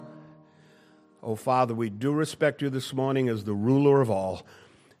Oh, Father, we do respect you this morning as the ruler of all.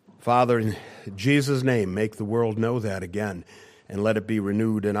 Father, in Jesus' name, make the world know that again, and let it be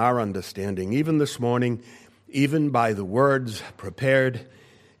renewed in our understanding, even this morning, even by the words prepared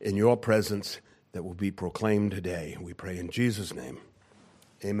in your presence that will be proclaimed today. We pray in Jesus' name.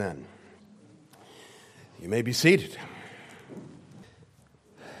 Amen. You may be seated.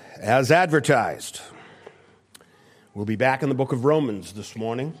 As advertised, we'll be back in the book of Romans this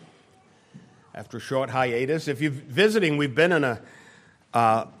morning after a short hiatus. If you're visiting, we've been in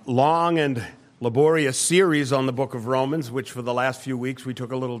a long and laborious series on the book of Romans, which for the last few weeks we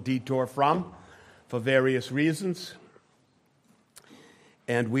took a little detour from for various reasons.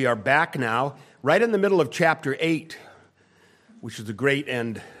 And we are back now, right in the middle of chapter 8, which is a great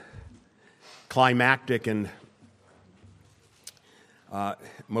and climactic and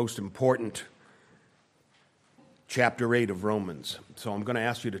most important chapter 8 of Romans. So I'm going to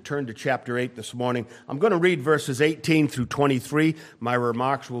ask you to turn to chapter 8 this morning. I'm going to read verses 18 through 23. My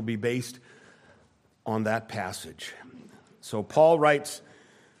remarks will be based on that passage. So Paul writes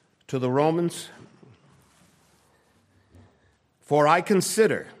to the Romans, "For I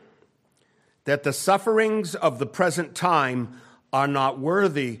consider that the sufferings of the present time are not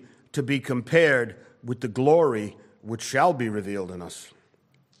worthy to be compared with the glory which shall be revealed in us.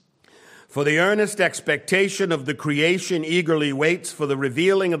 For the earnest expectation of the creation eagerly waits for the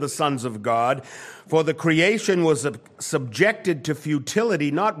revealing of the sons of God. For the creation was subjected to futility,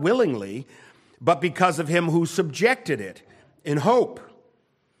 not willingly, but because of him who subjected it, in hope.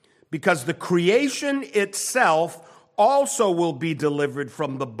 Because the creation itself also will be delivered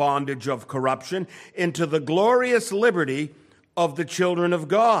from the bondage of corruption into the glorious liberty of the children of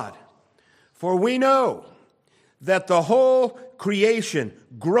God. For we know that the whole creation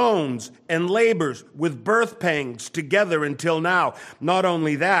groans and labors with birth pangs together until now. Not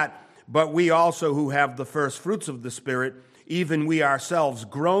only that, but we also who have the first fruits of the Spirit, even we ourselves,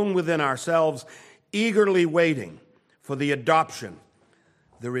 groan within ourselves, eagerly waiting for the adoption,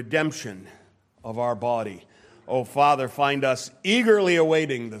 the redemption of our body." Oh, Father, find us eagerly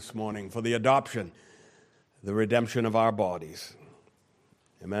awaiting this morning for the adoption, the redemption of our bodies.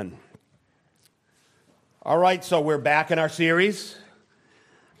 Amen. All right, so we're back in our series.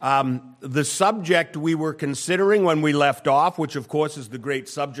 The subject we were considering when we left off, which of course is the great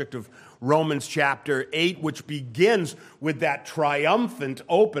subject of Romans chapter 8, which begins with that triumphant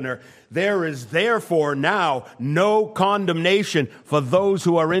opener. "There is therefore now no condemnation for those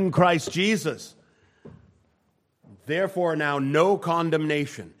who are in Christ Jesus." Therefore now no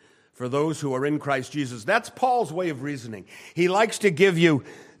condemnation for those who are in Christ Jesus. That's Paul's way of reasoning. He likes to give you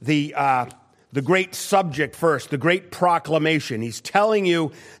the great subject first, the great proclamation. He's telling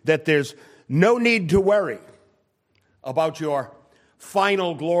you that there's no need to worry about your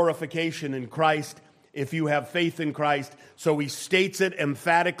final glorification in Christ if you have faith in Christ. So he states it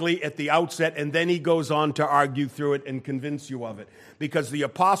emphatically at the outset, and then he goes on to argue through it and convince you of it. Because the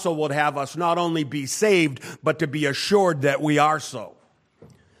apostle would have us not only be saved, but to be assured that we are so.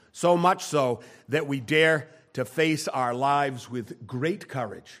 So much so that we dare to face our lives with great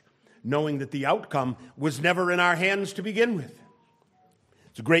courage, knowing that the outcome was never in our hands to begin with.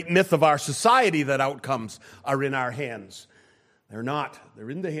 It's a great myth of our society that outcomes are in our hands. They're not. They're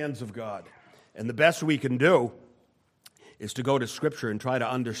in the hands of God. And the best we can do is to go to Scripture and try to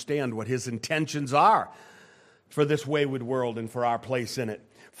understand what his intentions are for this wayward world and for our place in it.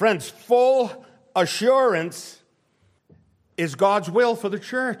 Friends, full assurance is God's will for the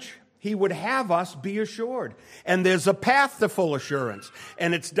church. He would have us be assured. And there's a path to full assurance.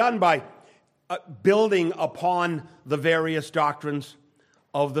 And it's done by building upon the various doctrines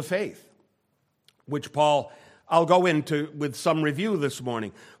of the faith, which I'll go into with some review this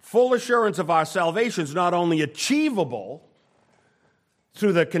morning. Full assurance of our salvation is not only achievable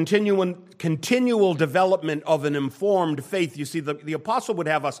through the continual development of an informed faith. You see, the apostle would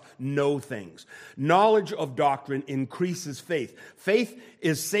have us know things. Knowledge of doctrine increases faith. Faith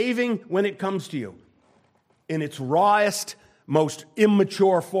is saving when it comes to you in its rawest, most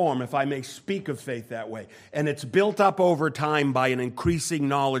immature form, if I may speak of faith that way. And it's built up over time by an increasing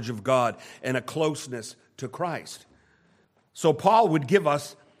knowledge of God and a closeness to Christ. So Paul would give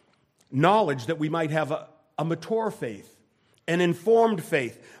us knowledge that we might have a mature faith, an informed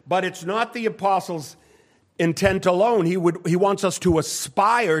faith. But it's not the apostle's intent alone. He wants us to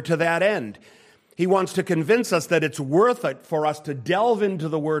aspire to that end. He wants to convince us that it's worth it for us to delve into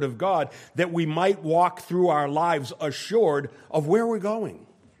the Word of God, that we might walk through our lives assured of where we're going.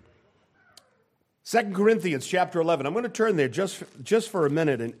 2 Corinthians chapter 11. I'm going to turn there just for a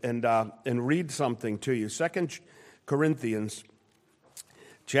minute and read something to you. 2 Corinthians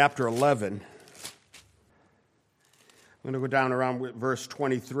chapter 11. I'm going to go down around verse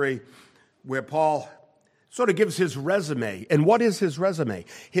 23, where Paul sort of gives his resume. And what is his resume?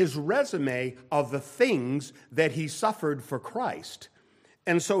 His resume of the things that he suffered for Christ.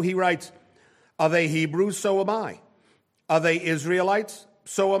 And so he writes, are they Hebrews? So am I. Are they Israelites?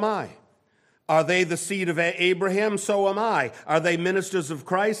 So am I. Are they the seed of Abraham? So am I. Are they ministers of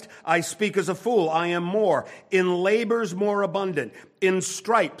Christ? I speak as a fool. I am more. In labors more abundant. In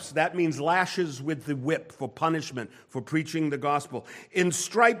stripes, that means lashes with the whip for punishment, for preaching the gospel. In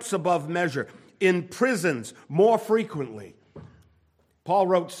stripes above measure. In prisons more frequently. Paul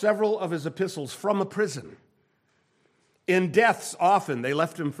wrote several of his epistles from a prison. In deaths often. They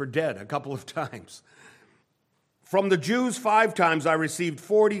left him for dead a couple of times. From the Jews 5 times I received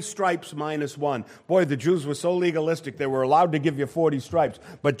 40 stripes minus 1. Boy, the Jews were so legalistic, they were allowed to give you 40 stripes.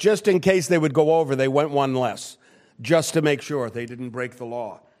 But just in case they would go over, they went one less, just to make sure they didn't break the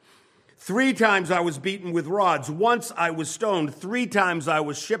law. 3 times I was beaten with rods. Once I was stoned. 3 times I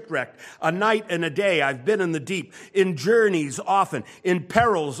was shipwrecked. A night and a day I've been in the deep. In journeys often. In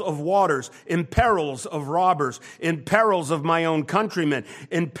perils of waters. In perils of robbers. In perils of my own countrymen.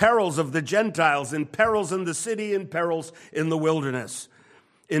 In perils of the Gentiles. In perils in the city. In perils in the wilderness.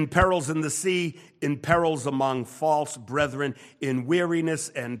 In perils in the sea. In perils among false brethren. In weariness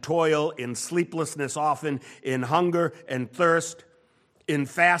and toil. In sleeplessness often. In hunger and thirst. In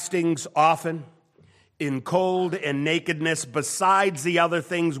fastings often, in cold and nakedness, besides the other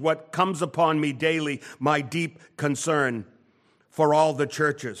things, what comes upon me daily, my deep concern for all the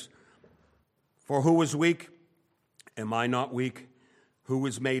churches. For who is weak? Am I not weak? Who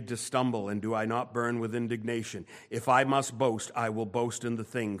is made to stumble, and do I not burn with indignation? If I must boast, I will boast in the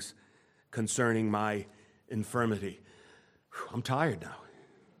things concerning my infirmity. I'm tired now.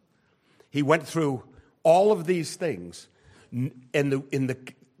 He went through all of these things. And the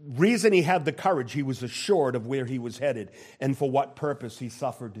reason he had the courage, he was assured of where he was headed and for what purpose he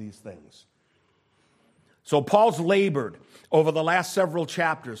suffered these things. So Paul's labored over the last several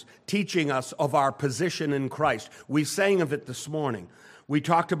chapters teaching us of our position in Christ. We sang of it this morning. We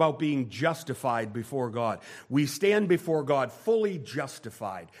talked about being justified before God. We stand before God fully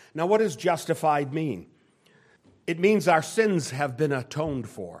justified. Now, what does justified mean? It means our sins have been atoned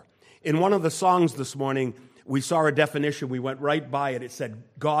for. In one of the songs this morning, we saw a definition. We went right by it. It said,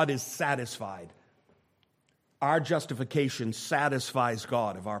 God is satisfied. Our justification satisfies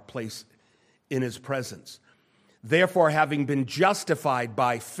God of our place in his presence. Therefore, having been justified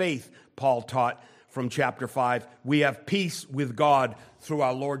by faith, Paul taught from chapter 5, we have peace with God through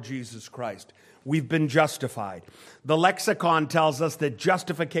our Lord Jesus Christ. We've been justified. The lexicon tells us that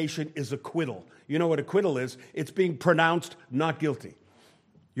justification is acquittal. You know what acquittal is? It's being pronounced not guilty.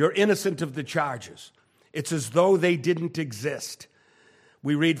 You're innocent of the charges. It's as though they didn't exist.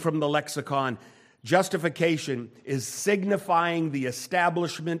 We read from the lexicon, justification is signifying the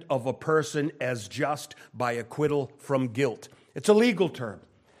establishment of a person as just by acquittal from guilt. It's a legal term.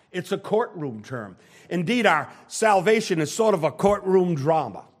 It's a courtroom term. Indeed, our salvation is sort of a courtroom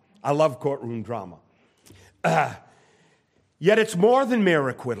drama. I love courtroom drama. Yet it's more than mere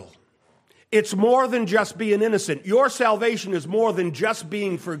acquittal. It's more than just being innocent. Your salvation is more than just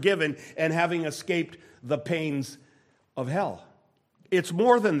being forgiven and having escaped the pains of hell. It's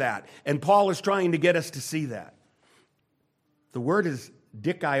more than that. And Paul is trying to get us to see that. The word is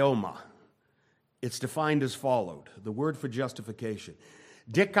dikaioma. It's defined as followed. The word for justification.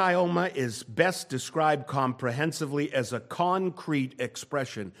 Dikaioma is best described comprehensively as a concrete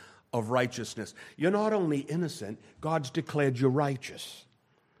expression of righteousness. You're not only innocent, God's declared you righteous.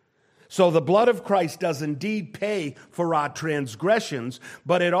 So the blood of Christ does indeed pay for our transgressions,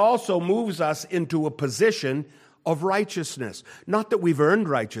 but it also moves us into a position of righteousness. Not that we've earned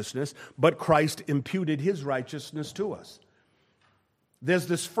righteousness, but Christ imputed his righteousness to us. There's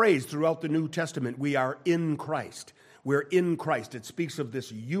this phrase throughout the New Testament, we are in Christ. We're in Christ. It speaks of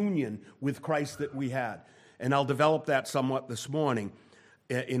this union with Christ that we had. And I'll develop that somewhat this morning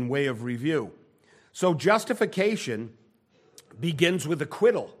in way of review. So justification begins with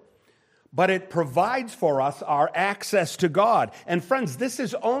acquittal. But it provides for us our access to God. And friends, this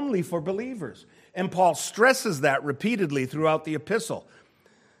is only for believers. And Paul stresses that repeatedly throughout the epistle.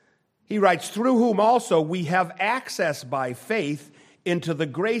 He writes, through whom also we have access by faith into the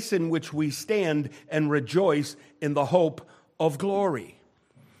grace in which we stand and rejoice in the hope of glory.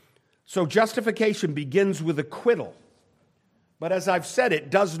 So justification begins with acquittal. But as I've said, it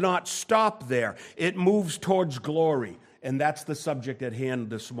does not stop there. It moves towards glory. And that's the subject at hand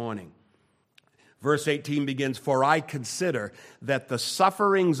this morning. Verse 18 begins, for I consider that the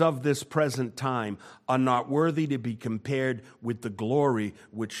sufferings of this present time are not worthy to be compared with the glory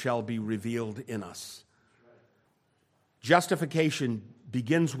which shall be revealed in us. Justification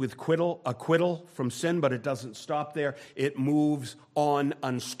begins with acquittal from sin, but it doesn't stop there. It moves on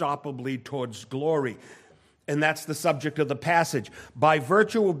unstoppably towards glory. And that's the subject of the passage. By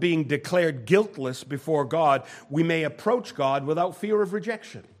virtue of being declared guiltless before God, we may approach God without fear of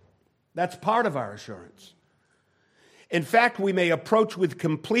rejection. That's part of our assurance. In fact, we may approach with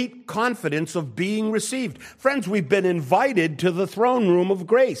complete confidence of being received. Friends, we've been invited to the throne room of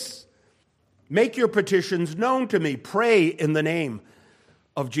grace. Make your petitions known to me. Pray in the name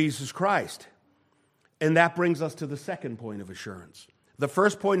of Jesus Christ. And that brings us to the second point of assurance. The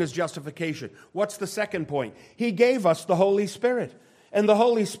first point is justification. What's the second point? He gave us the Holy Spirit, and the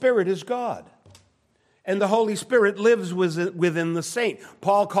Holy Spirit is God. And the Holy Spirit lives within the saint.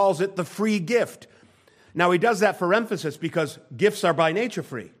 Paul calls it the free gift. Now, he does that for emphasis because gifts are by nature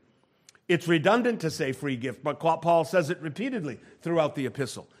free. It's redundant to say free gift, but Paul says it repeatedly throughout the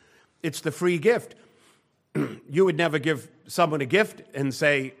epistle. It's the free gift. You would never give someone a gift and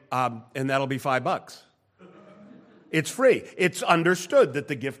say, and that'll be $5. It's free. It's understood that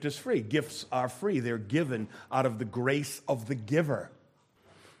the gift is free. Gifts are free. They're given out of the grace of the giver.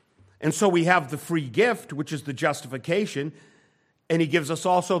 And so we have the free gift, which is the justification, and he gives us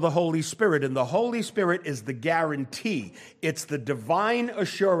also the Holy Spirit. And the Holy Spirit is the guarantee. It's the divine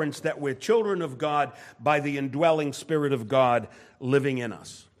assurance that we're children of God by the indwelling Spirit of God living in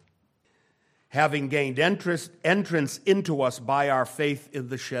us, having gained entrance into us by our faith in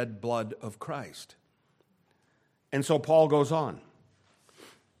the shed blood of Christ. And so Paul goes on,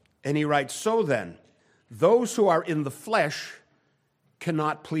 and he writes, so then, those who are in the flesh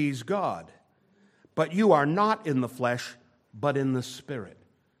cannot please God, but you are not in the flesh, but in the Spirit.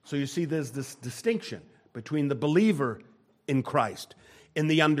 So you see there's this distinction between the believer in Christ, in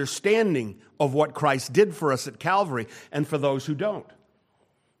the understanding of what Christ did for us at Calvary, and for those who don't.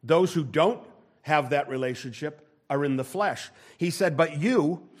 Those who don't have that relationship are in the flesh. He said, but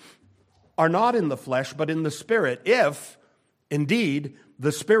you are not in the flesh, but in the Spirit, if, indeed,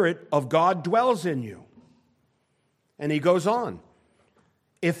 the Spirit of God dwells in you. And he goes on,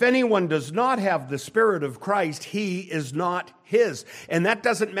 if anyone does not have the Spirit of Christ, he is not his. And that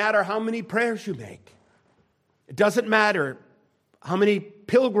doesn't matter how many prayers you make. It doesn't matter how many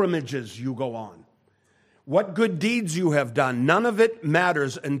pilgrimages you go on, what good deeds you have done. None of it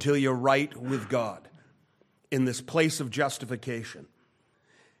matters until you're right with God in this place of justification.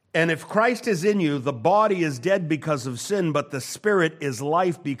 And if Christ is in you, the body is dead because of sin, but the Spirit is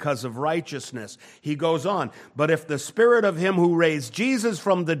life because of righteousness. He goes on, but if the Spirit of him who raised Jesus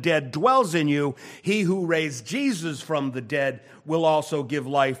from the dead dwells in you, he who raised Jesus from the dead will also give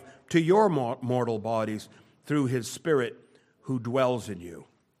life to your mortal bodies through his Spirit who dwells in you.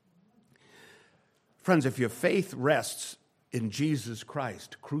 Friends, if your faith rests in Jesus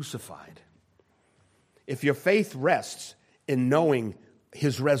Christ crucified, if your faith rests in knowing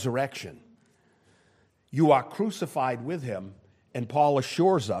his resurrection, you are crucified with him, and Paul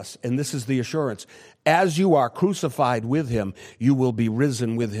assures us, and this is the assurance, as you are crucified with him, you will be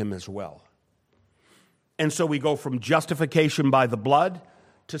risen with him as well. And so we go from justification by the blood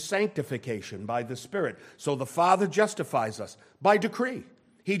to sanctification by the Spirit. So the Father justifies us by decree.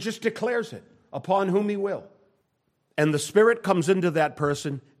 He just declares it upon whom he will. And the Spirit comes into that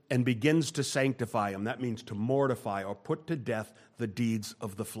person and begins to sanctify him. That means to mortify or put to death the deeds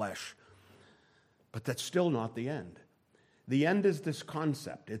of the flesh. But that's still not the end. The end is this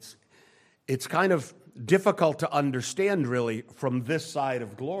concept. It's kind of difficult to understand, really, from this side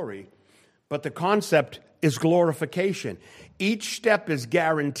of glory, but the concept is glorification. Each step is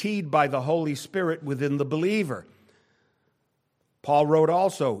guaranteed by the Holy Spirit within the believer. Paul wrote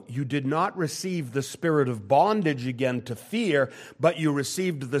also, you did not receive the spirit of bondage again to fear, but you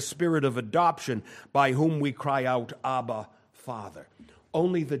received the spirit of adoption, by whom we cry out, Abba, Father.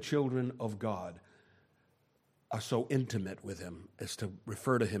 Only the children of God are so intimate with him as to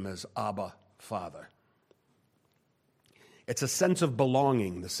refer to him as Abba, Father. It's a sense of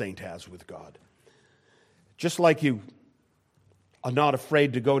belonging the saint has with God. Just like you are not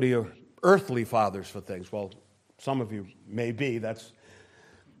afraid to go to your earthly fathers for things. Well, some of you may be. That's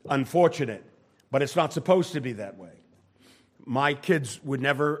unfortunate, but it's not supposed to be that way. My kids were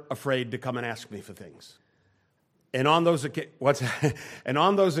never afraid to come and ask me for things. And on those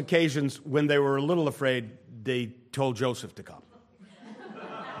occasions when they were a little afraid, they told Joseph to come,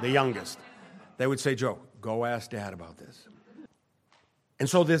 the youngest. They would say, Joe, go ask Dad about this. And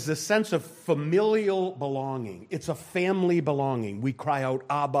so there's this sense of familial belonging. It's a family belonging. We cry out,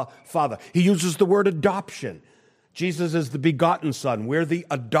 Abba, Father. He uses the word adoption. Jesus is the begotten Son. We're the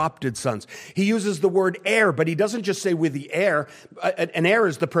adopted sons. He uses the word heir, but he doesn't just say we're the heir. An heir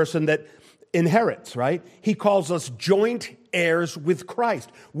is the person that inherits, right? He calls us joint heirs with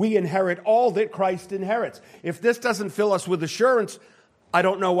Christ. We inherit all that Christ inherits. If this doesn't fill us with assurance, I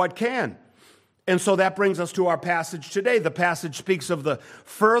don't know what can. And so that brings us to our passage today. The passage speaks of the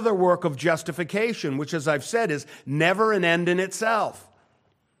further work of justification, which, as I've said, is never an end in itself.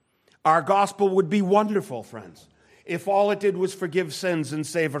 Our gospel would be wonderful, friends, if all it did was forgive sins and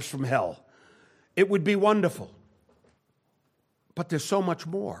save us from hell. It would be wonderful. But there's so much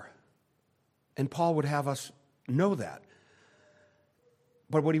more. And Paul would have us know that.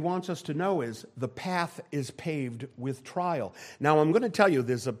 But what he wants us to know is the path is paved with trial. Now, I'm going to tell you,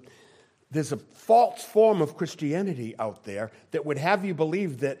 there's a false form of Christianity out there that would have you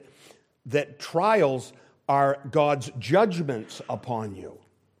believe that trials are God's judgments upon you.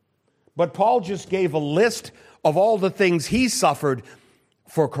 But Paul just gave a list of all the things he suffered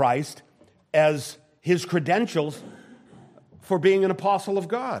for Christ as his credentials for being an apostle of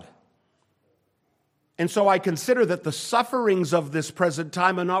God. And so I consider that the sufferings of this present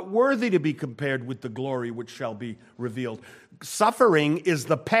time are not worthy to be compared with the glory which shall be revealed. Suffering is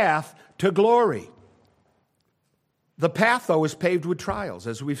the path to glory. The path, though, is paved with trials,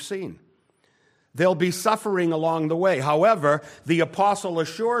 as we've seen. There'll be suffering along the way. However, the apostle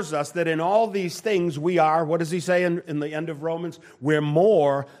assures us that in all these things we are, what does he say in the end of Romans? We're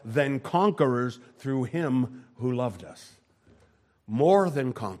more than conquerors through him who loved us. More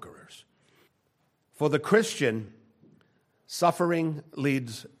than conquerors. For the Christian, suffering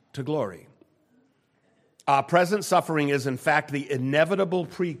leads to glory. Our present suffering is, in fact, the inevitable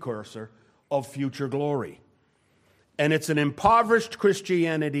precursor of future glory. And it's an impoverished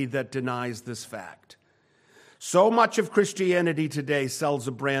Christianity that denies this fact. So much of Christianity today sells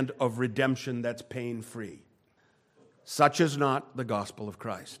a brand of redemption that's pain-free. Such is not the gospel of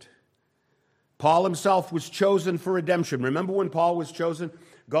Christ. Paul himself was chosen for redemption. Remember when Paul was chosen?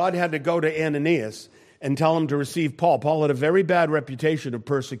 God had to go to Ananias and tell him to receive Paul. Paul had a very bad reputation of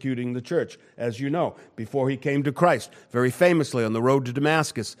persecuting the church, as you know, before he came to Christ. Very famously on the road to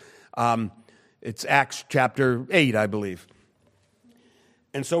Damascus. It's Acts chapter 8, I believe.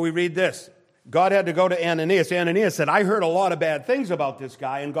 And so we read this. God had to go to Ananias. Ananias said, I heard a lot of bad things about this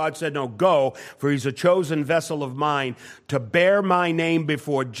guy. And God said, no, go, for he's a chosen vessel of mine to bear my name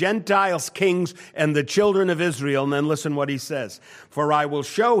before Gentiles, kings, and the children of Israel. And then listen what he says. For I will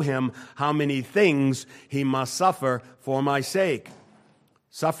show him how many things he must suffer for my sake.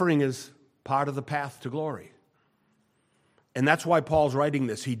 Suffering is part of the path to glory. And that's why Paul's writing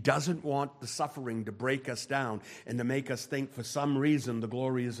this. He doesn't want the suffering to break us down and to make us think for some reason the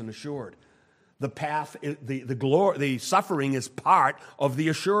glory isn't assured. The path, the suffering is part of the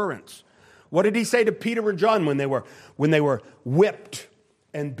assurance. What did he say to Peter and John when they were whipped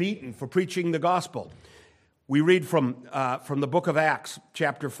and beaten for preaching the gospel? We read from the book of Acts,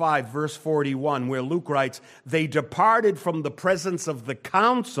 chapter 5, verse 41, where Luke writes, they departed from the presence of the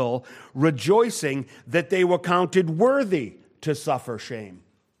council, rejoicing that they were counted worthy to suffer shame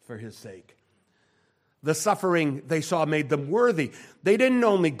for his sake. The suffering they saw made them worthy. They didn't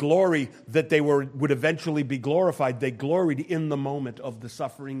only glory that they would eventually be glorified, they gloried in the moment of the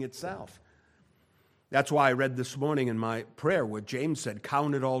suffering itself. That's why I read this morning in my prayer what James said,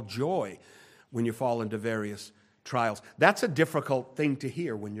 count it all joy when you fall into various trials. That's a difficult thing to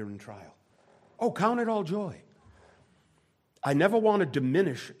hear when you're in trial. Oh, count it all joy. I never want to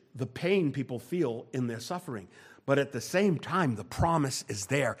diminish the pain people feel in their suffering, but at the same time, the promise is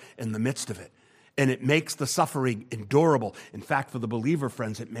there in the midst of it. And it makes the suffering endurable. In fact, for the believer,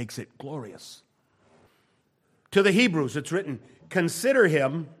 friends, it makes it glorious. To the Hebrews, it's written, consider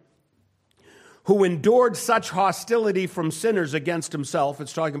him who endured such hostility from sinners against himself.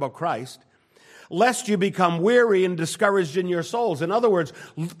 It's talking about Christ. Lest you become weary and discouraged in your souls. In other words,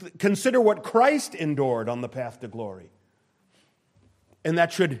 consider what Christ endured on the path to glory. And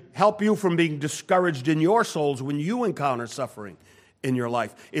that should help you from being discouraged in your souls when you encounter suffering in your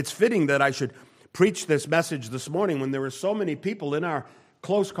life. It's fitting that I should preach this message this morning when there are so many people in our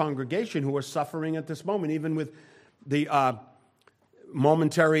close congregation who are suffering at this moment, even with the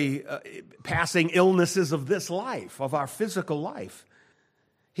momentary passing illnesses of this life, of our physical life.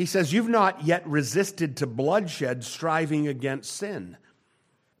 He says, you've not yet resisted to bloodshed, striving against sin.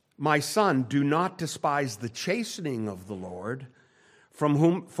 My son, do not despise the chastening of the Lord, for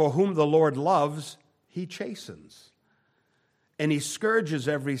whom the Lord loves, he chastens. And he scourges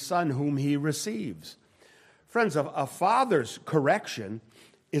every son whom he receives. Friends, a father's correction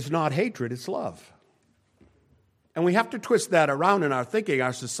is not hatred, it's love. And we have to twist that around in our thinking.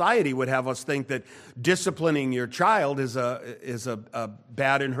 Our society would have us think that disciplining your child is a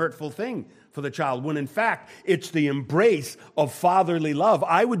bad and hurtful thing. for the child, when in fact it's the embrace of fatherly love.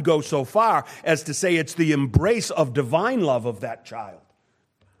 I would go so far as to say it's the embrace of divine love of that child.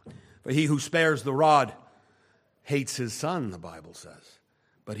 For he who spares the rod hates his son, the Bible says,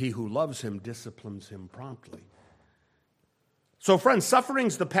 but he who loves him disciplines him promptly. So friends,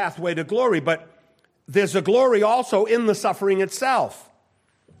 suffering's the pathway to glory, but there's a glory also in the suffering itself.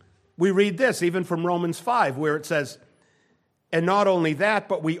 We read this even from Romans 5, where it says, and not only that,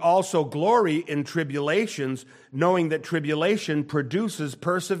 but we also glory in tribulations, knowing that tribulation produces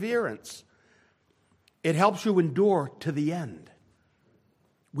perseverance. It helps you endure to the end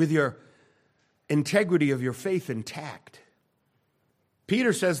with your integrity of your faith intact.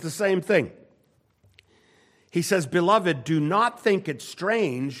 Peter says the same thing. He says, beloved, do not think it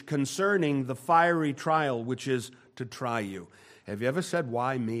strange concerning the fiery trial which is to try you. Have you ever said,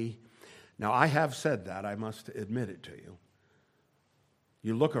 why me? Now, I have said that. I must admit it to you.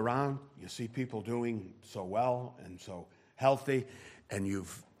 You look around, you see people doing so well and so healthy, and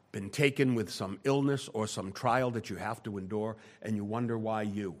you've been taken with some illness or some trial that you have to endure, and you wonder why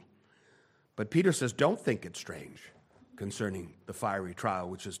you. But Peter says, don't think it strange concerning the fiery trial,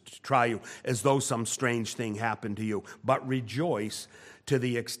 which is to try you as though some strange thing happened to you, but rejoice to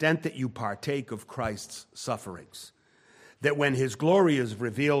the extent that you partake of Christ's sufferings, that when his glory is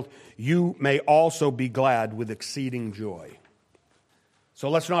revealed, you may also be glad with exceeding joy. So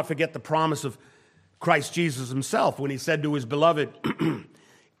let's not forget the promise of Christ Jesus himself when he said to his beloved,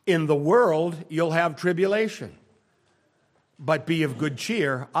 in the world you'll have tribulation, but be of good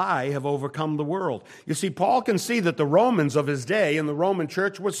cheer, I have overcome the world. You see, Paul can see that the Romans of his day in the Roman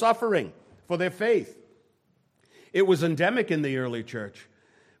church were suffering for their faith. It was endemic in the early church.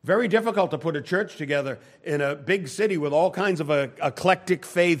 Very difficult to put a church together in a big city with all kinds of eclectic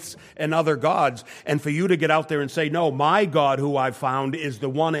faiths and other gods, and for you to get out there and say, no, my God who I've found is the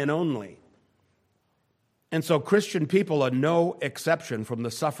one and only. And so Christian people are no exception from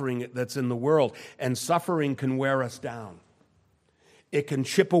the suffering that's in the world, and suffering can wear us down. It can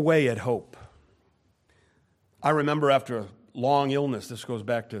chip away at hope. I remember after a long illness, this goes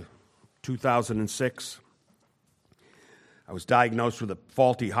back to 2006, I was diagnosed with a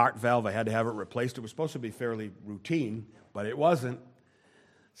faulty heart valve. I had to have it replaced. It was supposed to be fairly routine, but it wasn't.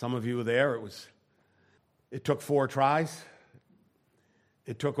 Some of you were there. It took 4 tries.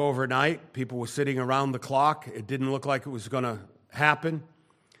 It took overnight. People were sitting around the clock. It didn't look like it was going to happen.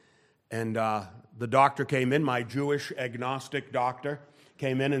 And the doctor came in, my Jewish agnostic doctor,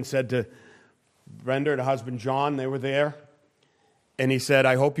 came in and said to Brenda and her husband John, they were there, and he said,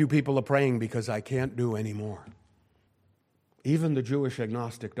 I hope you people are praying because I can't do any more. Even the Jewish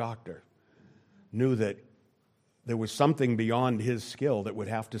agnostic doctor knew that there was something beyond his skill that would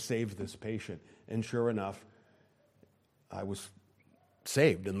have to save this patient. And sure enough, I was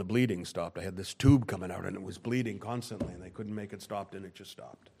saved and the bleeding stopped. I had this tube coming out and it was bleeding constantly and they couldn't make it stop, and it just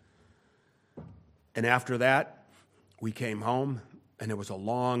stopped. And after that, we came home and it was a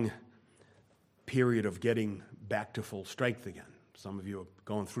long period of getting back to full strength again. Some of you are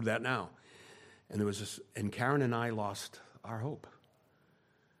going through that now. And there was this, and Karen and I lost our hope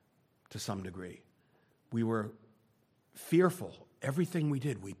to some degree. We were fearful. Everything we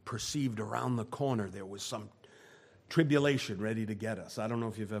did, we perceived around the corner there was some tribulation ready to get us. I don't know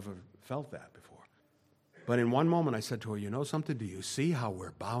if you've ever felt that before. But in one moment I said to her, you know something? Do you see how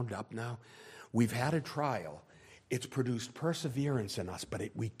we're bound up now? We've had a trial. It's produced perseverance in us, but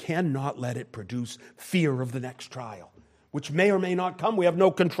we cannot let it produce fear of the next trial, which may or may not come. We have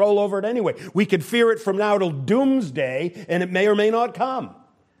no control over it anyway. We could fear it from now till doomsday, and it may or may not come.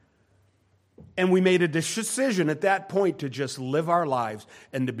 And we made a decision at that point to just live our lives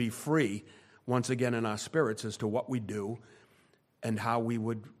and to be free once again in our spirits as to what we do and how we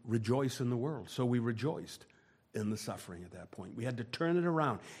would rejoice in the world. So we rejoiced in the suffering at that point. We had to turn it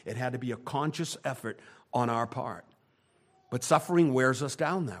around. It had to be a conscious effort on our part. But suffering wears us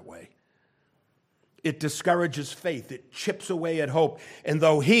down that way. It discourages faith. It chips away at hope. And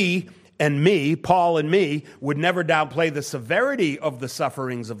though he and me, Paul and me, would never downplay the severity of the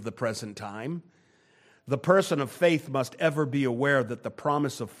sufferings of the present time, the person of faith must ever be aware that the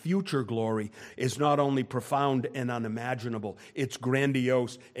promise of future glory is not only profound and unimaginable, it's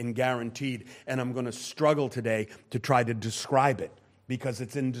grandiose and guaranteed. And I'm going to struggle today to try to describe it because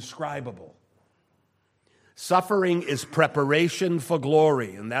it's indescribable. Suffering is preparation for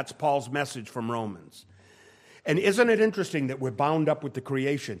glory, and that's Paul's message from Romans. And isn't it interesting that we're bound up with the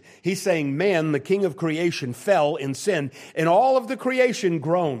creation? He's saying man, the king of creation, fell in sin, and all of the creation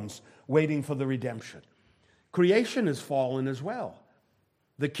groans, waiting for the redemption. Creation has fallen as well.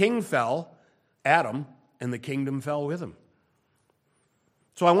 The king fell, Adam, and the kingdom fell with him.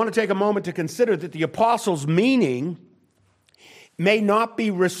 So I want to take a moment to consider that the apostles' meaning may not be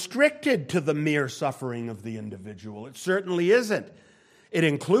restricted to the mere suffering of the individual. It certainly isn't. It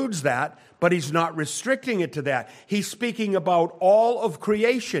includes that, but he's not restricting it to that. He's speaking about all of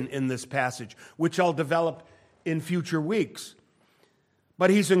creation in this passage, which I'll develop in future weeks.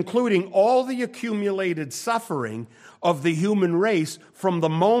 But he's including all the accumulated suffering of the human race from the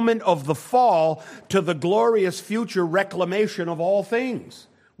moment of the fall to the glorious future reclamation of all things,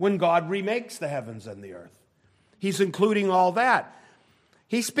 when God remakes the heavens and the earth. He's including all that.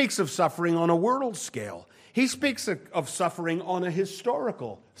 He speaks of suffering on a world scale. He speaks of suffering on a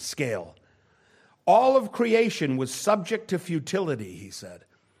historical scale. All of creation was subject to futility, he said.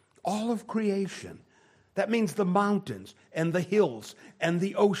 All of creation. That means the mountains and the hills and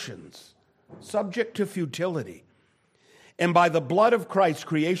the oceans, subject to futility. And by the blood of Christ,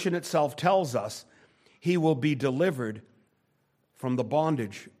 creation itself tells us he will be delivered from the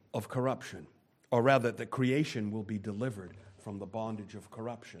bondage of corruption. Or rather, that creation will be delivered from the bondage of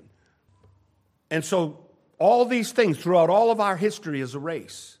corruption. And so, all these things throughout all of our history as a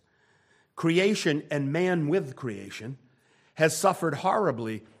race, creation and man with creation, has suffered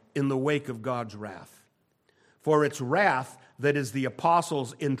horribly in the wake of God's wrath. For it's wrath that is the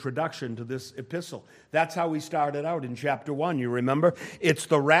apostles' introduction to this epistle. That's how we started out in chapter 1, you remember? It's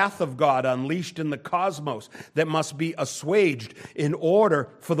the wrath of God unleashed in the cosmos that must be assuaged in order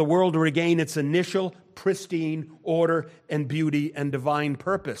for the world to regain its initial pristine order and beauty and divine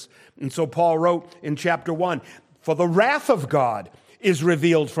purpose. And so Paul wrote in chapter 1, "For the wrath of God is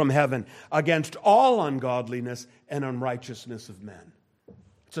revealed from heaven against all ungodliness and unrighteousness of men."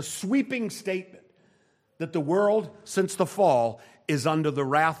 It's a sweeping statement that the world, since the fall, is under the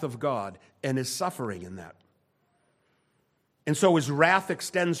wrath of God and is suffering in that. And so his wrath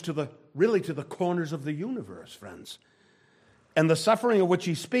extends to the corners of the universe, friends. And the suffering of which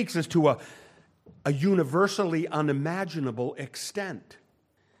he speaks is to a universally unimaginable extent.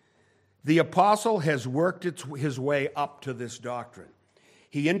 The apostle has worked his way up to this doctrine.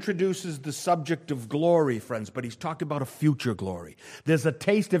 He introduces the subject of glory, friends, but he's talking about a future glory. There's a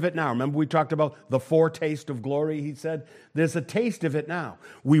taste of it now. Remember we talked about the foretaste of glory, he said? There's a taste of it now.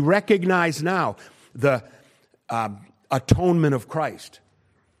 We recognize now the atonement of Christ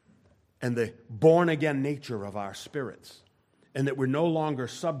and the born-again nature of our spirits, and that we're no longer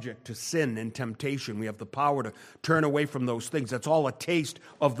subject to sin and temptation. We have the power to turn away from those things. That's all a taste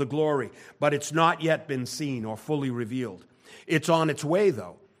of the glory, but it's not yet been seen or fully revealed. It's on its way,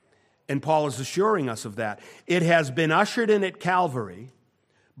 though, and Paul is assuring us of that. It has been ushered in at Calvary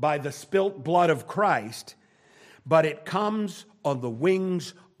by the spilt blood of Christ, but it comes on the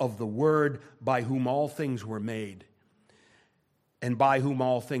wings of the Word by whom all things were made, and by whom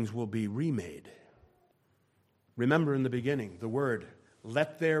all things will be remade. Remember in the beginning, the Word,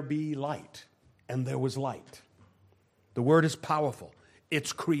 "Let there be light," and there was light. The Word is powerful.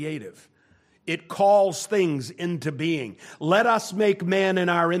 It's creative. It calls things into being. "Let us make man in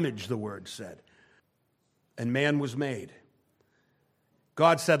our image," the Word said. And man was made.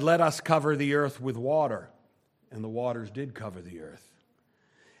 God said, "Let us cover the earth with water," and the waters did cover the earth.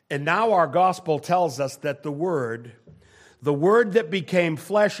 And now our gospel tells us that the Word that became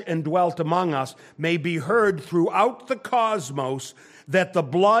flesh and dwelt among us, may be heard throughout the cosmos, that the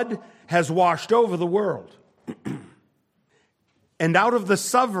blood has washed over the world. And out of the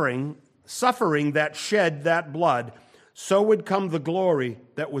suffering that shed that blood, so would come the glory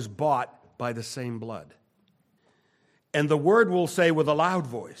that was bought by the same blood. And the Word will say with a loud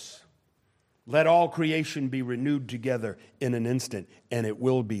voice, "Let all creation be renewed together in an instant," and it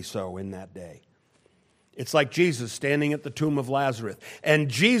will be so in that day. It's like Jesus standing at the tomb of Lazarus. And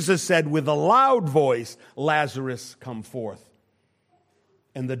Jesus said with a loud voice, "Lazarus, come forth."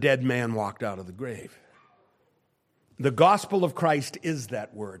 And the dead man walked out of the grave. The gospel of Christ is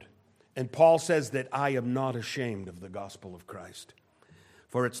that word. And Paul says that I am not ashamed of the gospel of Christ.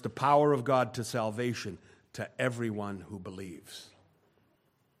 For it's the power of God to salvation to everyone who believes.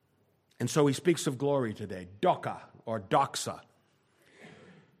 And so he speaks of glory today, doxa or doxa.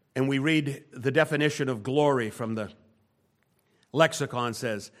 And we read the definition of glory from the lexicon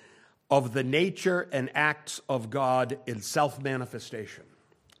says, "of the nature and acts of God in self-manifestation."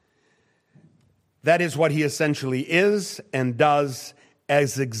 That is what he essentially is and does,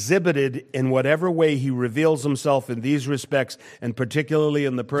 as exhibited in whatever way he reveals himself in these respects, and particularly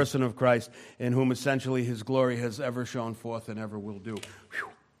in the person of Christ, in whom essentially his glory has ever shone forth and ever will do. Whew.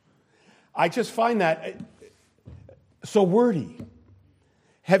 I just find that so wordy.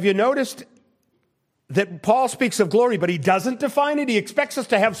 Have you noticed that Paul speaks of glory, but he doesn't define it? He expects us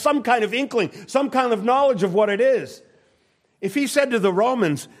to have some kind of inkling, some kind of knowledge of what it is. If he said to the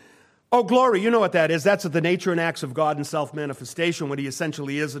Romans, oh, glory, you know what that is. That's the nature and acts of God in self-manifestation, what he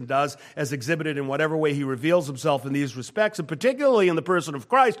essentially is and does, as exhibited in whatever way he reveals himself in these respects, and particularly in the person of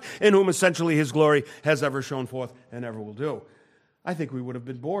Christ, in whom essentially his glory has ever shone forth and ever will do. I think we would have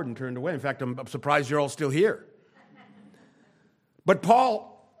been bored and turned away. In fact, I'm surprised you're all still here. But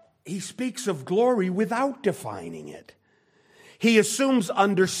Paul, he speaks of glory without defining it. He assumes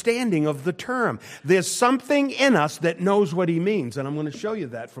understanding of the term. There's something in us that knows what he means, and I'm going to show you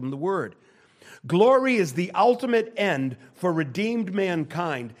that from the Word. Glory is the ultimate end for redeemed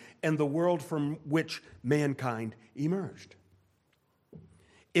mankind and the world from which mankind emerged.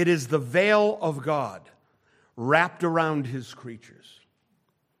 It is the veil of God wrapped around his creatures,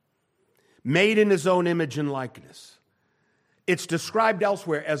 made in his own image and likeness. It's described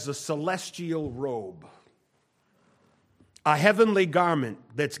elsewhere as a celestial robe, a heavenly garment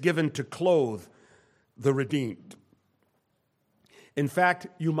that's given to clothe the redeemed. In fact,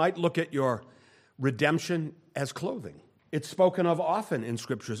 you might look at your redemption as clothing. It's spoken of often in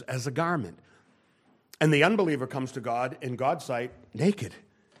scriptures as a garment. And the unbeliever comes to God in God's sight naked.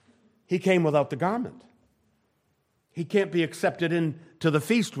 He came without the garment. He can't be accepted into the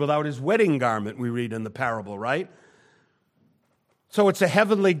feast without his wedding garment, we read in the parable, right? So it's a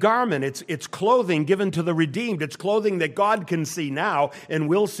heavenly garment. It's clothing given to the redeemed. It's clothing that God can see now and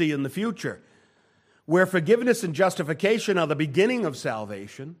will see in the future. Where forgiveness and justification are the beginning of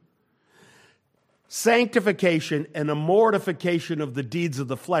salvation, sanctification and a mortification of the deeds of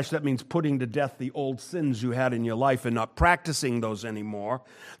the flesh, that means putting to death the old sins you had in your life and not practicing those anymore.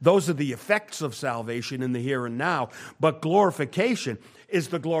 Those are the effects of salvation in the here and now. But glorification is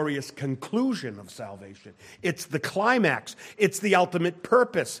the glorious conclusion of salvation. It's the climax. It's the ultimate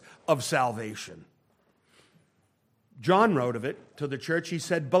purpose of salvation. John wrote of it to the church. He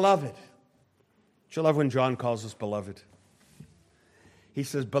said, beloved. Don't you love when John calls us beloved? He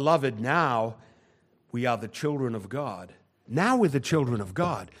says, beloved, now we are the children of God. Now we're the children of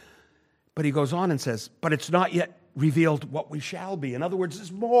God. But he goes on and says, but it's not yet revealed what we shall be. In other words,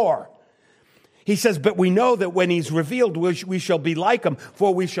 there's more. He says, but we know that when he's revealed, we shall be like him,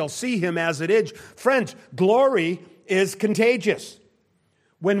 for we shall see him as it is. Friends, glory is contagious.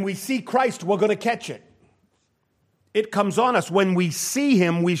 When we see Christ, we're going to catch it. It comes on us. When we see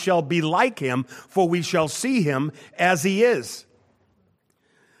him, we shall be like him, for we shall see him as he is.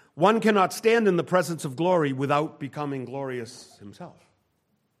 One cannot stand in the presence of glory without becoming glorious himself.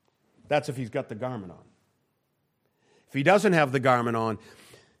 That's if he's got the garment on. If he doesn't have the garment on,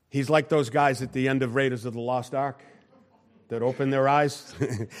 he's like those guys at the end of Raiders of the Lost Ark that open their eyes.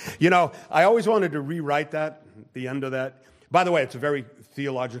 You know, I always wanted to rewrite that, the end of that. By the way, it's a very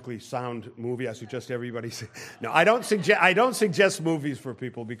theologically sound movie. I suggest everybody see. No, I don't suggest movies for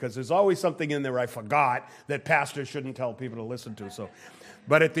people because there's always something in there I forgot that pastors shouldn't tell people to listen to. So,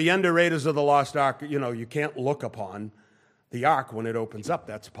 but at the end of Raiders of the Lost Ark, you know, you can't look upon the ark when it opens up.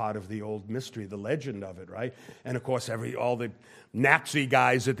 That's part of the old mystery, the legend of it, right? And of course, all the Nazi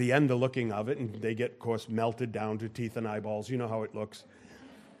guys at the end are looking of it, and they get, of course, melted down to teeth and eyeballs. You know how it looks.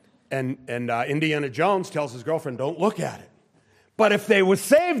 And Indiana Jones tells his girlfriend, "Don't look at it." But if they were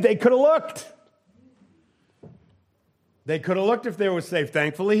saved, they could have looked. They could have looked if they were saved.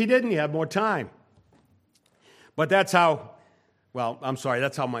 Thankfully, he didn't. He had more time. But that's how. Well, I'm sorry,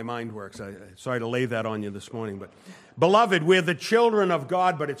 that's how my mind works. Sorry to lay that on you this morning. But, beloved, we're the children of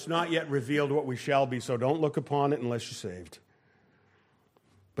God, but it's not yet revealed what we shall be, so don't look upon it unless you're saved.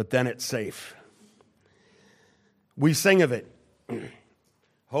 But then it's safe. We sing of it.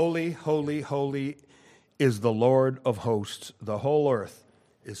 Holy, holy, holy is the Lord of hosts. The whole earth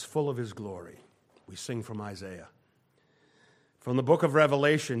is full of his glory. We sing from Isaiah. From the book of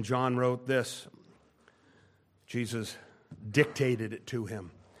Revelation, John wrote this. Jesus dictated it to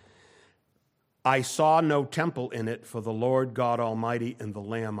him. I saw no temple in it, for the Lord God Almighty and the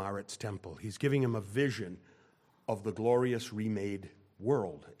Lamb are its temple. He's giving him a vision of the glorious remade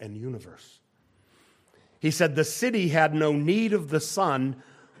world and universe. He said, the city had no need of the sun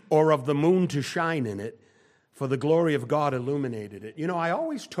or of the moon to shine in it, for the glory of God illuminated it. You know, I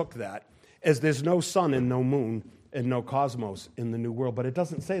always took that as there's no sun and no moon and no cosmos in the new world, but it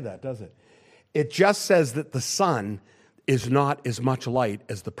doesn't say that, does it? It just says that the sun is not as much light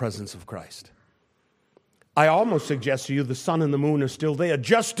as the presence of Christ. I almost suggest to you the sun and the moon are still there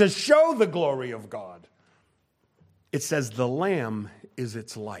just to show the glory of God. It says the Lamb is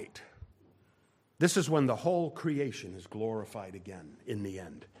its light. This is when the whole creation is glorified again in the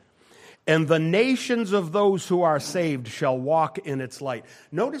end. And the nations of those who are saved shall walk in its light.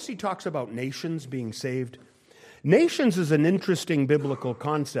 Notice he talks about nations being saved. Nations is an interesting biblical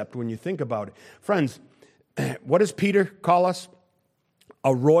concept when you think about it. Friends, What does Peter call us?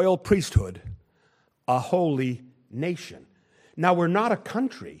 A royal priesthood, a holy nation. Now, we're not a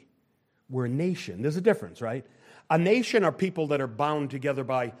country, we're a nation. There's a difference, right? A nation are people that are bound together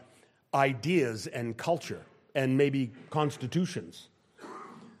by ideas and culture and maybe constitutions.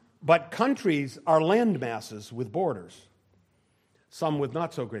 But countries are land masses with borders, some with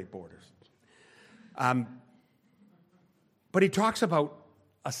not so great borders. But he talks about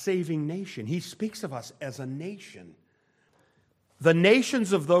a saving nation. He speaks of us as a nation. The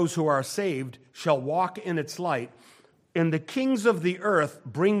nations of those who are saved shall walk in its light, and the kings of the earth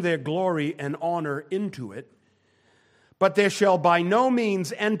bring their glory and honor into it. But there shall by no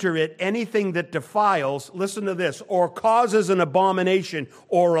means enter it anything that defiles, listen to this, or causes an abomination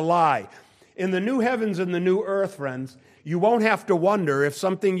or a lie. In the new heavens and the new earth, friends, you won't have to wonder if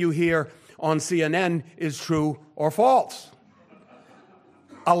something you hear on CNN is true or false.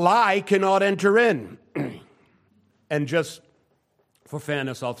 A lie cannot enter in. And just for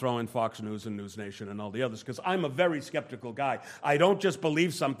fairness, I'll throw in Fox News and News Nation and all the others, because I'm a very skeptical guy. I don't just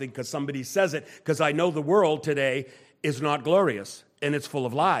believe something because somebody says it, because I know the world today is not glorious, and it's full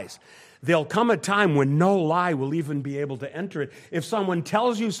of lies. There'll come a time when no lie will even be able to enter it. If someone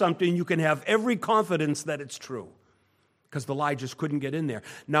tells you something, you can have every confidence that it's true, because the lie just couldn't get in there.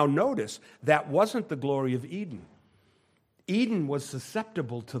 Now notice, that wasn't the glory of Eden. Eden was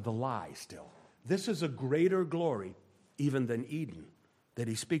susceptible to the lie still. This is a greater glory even than Eden that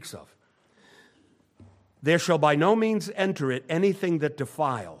he speaks of. There shall by no means enter it anything that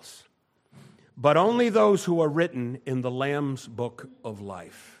defiles, but only those who are written in the Lamb's book of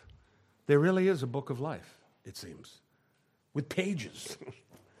life. There really is a book of life, it seems, with pages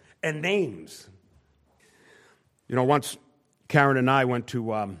and names. You know, once Karen and I went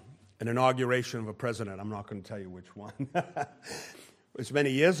to an inauguration of a president. I'm not going to tell you which one. It was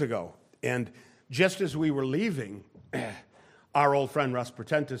many years ago. And just as we were leaving, our old friend Russ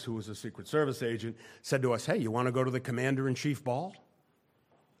Pretentis, who was a Secret Service agent, said to us, "Hey, you want to go to the Commander-in-Chief ball?"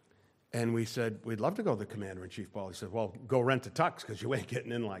 And we said, "We'd love to go to the Commander-in-Chief ball." He said, "Well, go rent a tux, because you ain't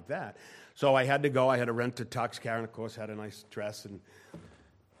getting in like that." So I had to go. I had to rent a tux. Karen, of course, had a nice dress. And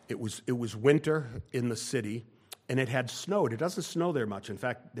it was winter in the city, and it had snowed. It doesn't snow there much. In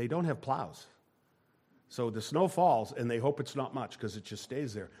fact, they don't have plows. So the snow falls, and they hope it's not much, because it just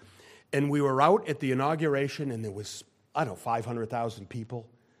stays there. And we were out at the inauguration, and there was, 500,000 people.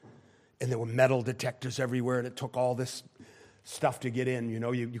 And there were metal detectors everywhere, and it took all this stuff to get in. You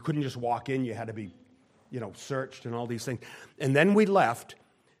know, you couldn't just walk in. You had to be, searched and all these things. And then we left,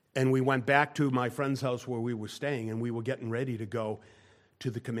 and we went back to my friend's house where we were staying, and we were getting ready to go to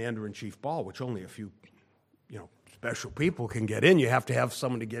the Commander-in-Chief ball, which only a few, special people can get in. You have to have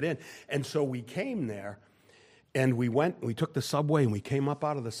someone to get in. And so we came there, and we took the subway, and we came up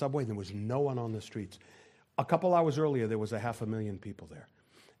out of the subway, and there was no one on the streets. A couple hours earlier, there was 500,000 people there.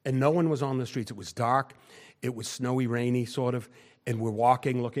 And no one was on the streets. It was dark. It was snowy, rainy, sort of. And we're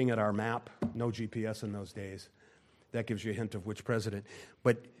walking, looking at our map. No GPS in those days. That gives you a hint of which president.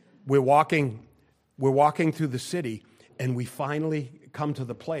 But we're walking through the city, and we finally come to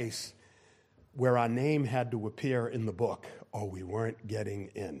the place where our name had to appear in the book. Oh, we weren't getting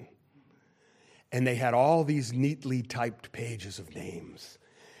in. And they had all these neatly typed pages of names.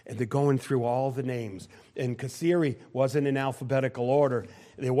 And they're going through all the names. And Kasiri wasn't in alphabetical order.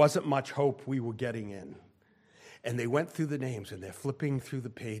 There wasn't much hope we were getting in. And they went through the names, and they're flipping through the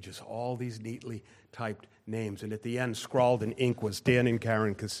pages, all these neatly typed names. And at the end, scrawled in ink, was Dan and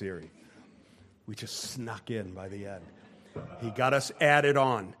Karen Kasiri. We just snuck in by the end. He got us added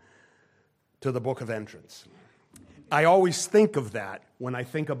on to the book of entrance. I always think of that when I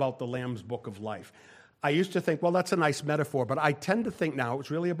think about the Lamb's book of life. I used to think, well, that's a nice metaphor, but I tend to think now it's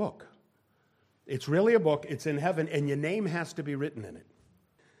really a book. It's really a book. It's in heaven, and your name has to be written in it.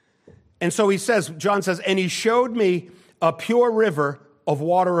 And so John says, "And he showed me a pure river of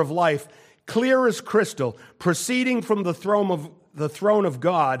water of life, clear as crystal, proceeding from the throne of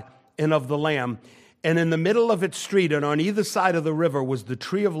God and of the Lamb. And in the middle of its street and on either side of the river was the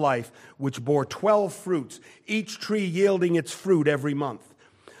tree of life, which bore 12 fruits, each tree yielding its fruit every month.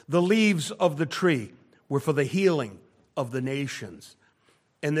 The leaves of the tree were for the healing of the nations.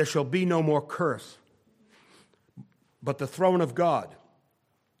 And there shall be no more curse, but the throne of God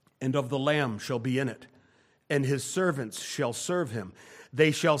and of the Lamb shall be in it, and his servants shall serve him.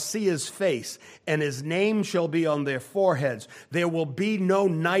 They shall see his face, and his name shall be on their foreheads. There will be no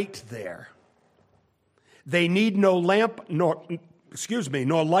night there. They need no lamp, nor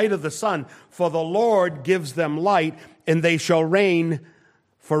light of the sun, for the Lord gives them light, and they shall reign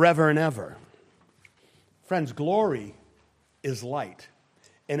forever and ever." Friends, glory is light.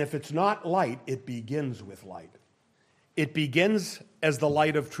 And if it's not light, it begins with light. It begins as the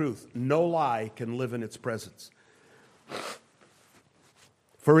light of truth. No lie can live in its presence.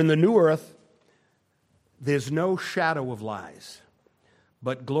 For in the new earth, there's no shadow of lies,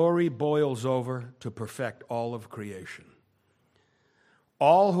 but glory boils over to perfect all of creation.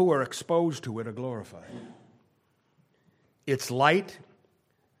 All who are exposed to it are glorified. It's light,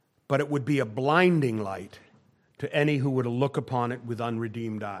 but it would be a blinding light to any who were to look upon it with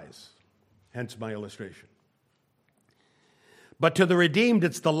unredeemed eyes. Hence my illustration. But to the redeemed,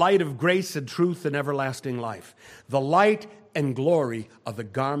 it's the light of grace and truth and everlasting life. The light and glory are the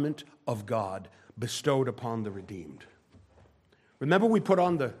garment of God bestowed upon the redeemed. Remember we put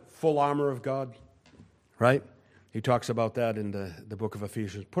on the full armor of God, right? He talks about that in the book of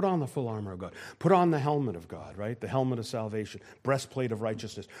Ephesians. Put on the full armor of God. Put on the helmet of God, right? The helmet of salvation, breastplate of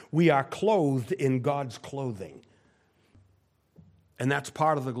righteousness. We are clothed in God's clothing. And that's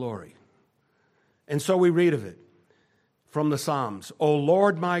part of the glory. And so we read of it from the Psalms. O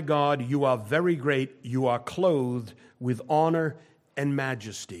Lord my God, you are very great. You are clothed with honor and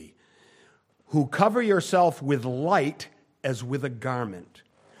majesty, who cover yourself with light as with a garment,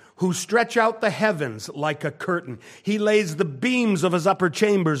 who stretch out the heavens like a curtain. He lays the beams of his upper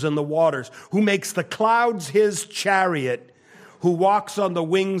chambers in the waters, who makes the clouds his chariot, who walks on the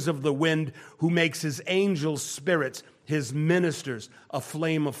wings of the wind, who makes his angels spirits, his ministers a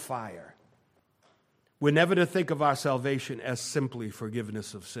flame of fire. We're never to think of our salvation as simply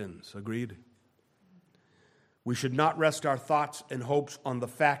forgiveness of sins. Agreed? We should not rest our thoughts and hopes on the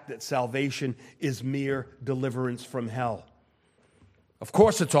fact that salvation is mere deliverance from hell. Of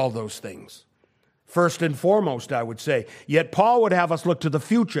course, it's all those things. First and foremost, I would say. Yet Paul would have us look to the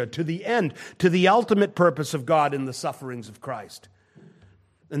future, to the end, to the ultimate purpose of God in the sufferings of Christ.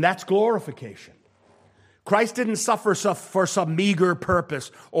 And that's glorification. Christ didn't suffer for some meager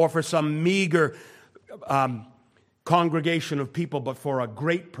purpose or for some meager congregation of people, but for a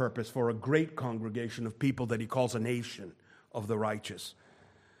great purpose, for a great congregation of people that he calls a nation of the righteous.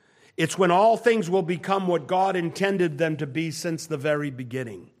 It's when all things will become what God intended them to be since the very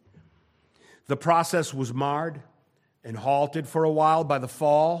beginning. The process was marred and halted for a while by the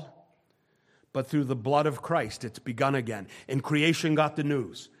fall, but through the blood of Christ, it's begun again. And creation got the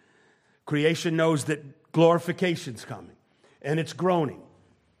news. Creation knows that glorification's coming, and it's groaning,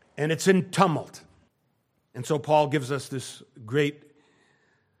 and it's in tumult. And so Paul gives us this great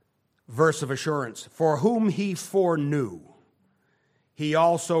verse of assurance. For whom he foreknew, he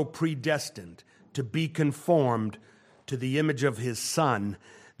also predestined to be conformed to the image of his Son,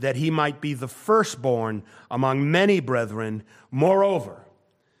 that he might be the firstborn among many brethren. Moreover,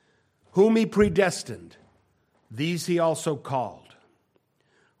 whom he predestined, these he also called.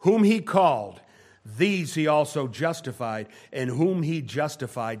 Whom he called, these he also justified, and whom he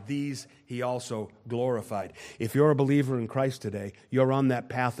justified, these he also glorified. If you're a believer in Christ today, you're on that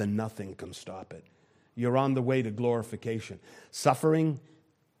path and nothing can stop it. You're on the way to glorification. Suffering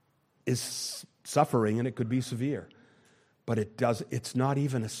is suffering, and it could be severe, but it's not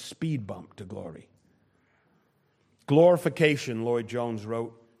even a speed bump to glory. Glorification, Lloyd Jones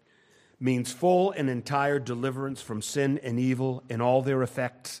wrote, means full and entire deliverance from sin and evil in all their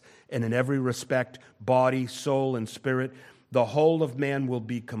effects, and in every respect, body, soul, and spirit. The whole of man will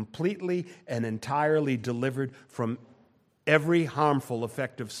be completely and entirely delivered from every harmful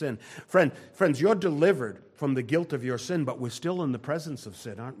effect of sin. Friends, you're delivered from the guilt of your sin, but we're still in the presence of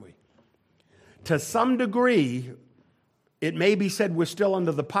sin, aren't we? To some degree, it may be said we're still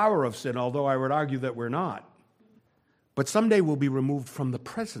under the power of sin, although I would argue that we're not. But someday we'll be removed from the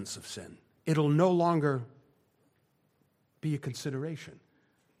presence of sin. It'll no longer be a consideration.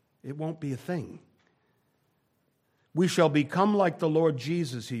 It won't be a thing. We shall become like the Lord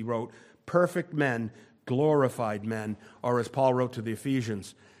Jesus, he wrote, perfect men, glorified men, or as Paul wrote to the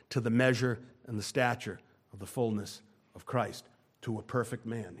Ephesians, to the measure and the stature of the fullness of Christ, to a perfect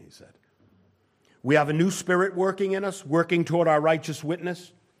man, he said. We have a new spirit working in us, working toward our righteous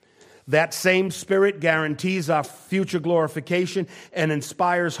witness. That same spirit guarantees our future glorification and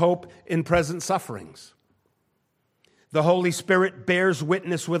inspires hope in present sufferings. The Holy Spirit bears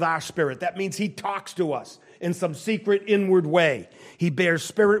witness with our spirit. That means he talks to us in some secret inward way. He bears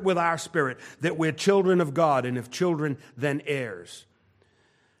spirit with our spirit that we're children of God, and if children, then heirs.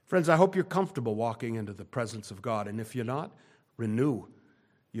 Friends, I hope you're comfortable walking into the presence of God, and if you're not, renew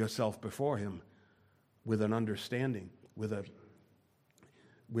yourself before him with an understanding, with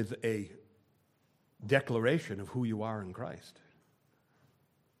a declaration of who you are in Christ.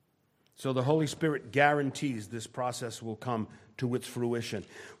 So the Holy Spirit guarantees this process will come to its fruition.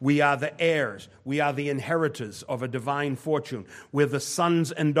 We are the heirs. We are the inheritors of a divine fortune. We're the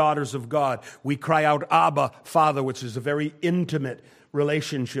sons and daughters of God. We cry out, Abba, Father, which is a very intimate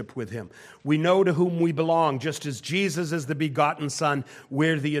relationship with him. We know to whom we belong. Just as Jesus is the begotten Son,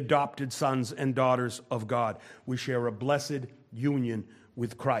 we're the adopted sons and daughters of God. We share a blessed union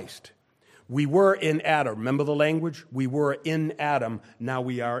with Christ. We were in Adam. Remember the language? We were in Adam. Now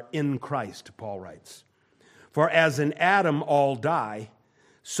we are in Christ, Paul writes. For as in Adam all die,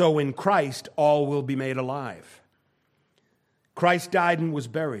 so in Christ all will be made alive. Christ died and was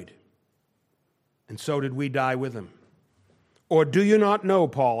buried, and so did we die with him. Or do you not know,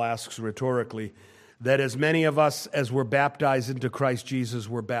 Paul asks rhetorically, that as many of us as were baptized into Christ Jesus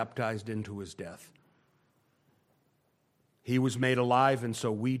were baptized into his death? He was made alive, and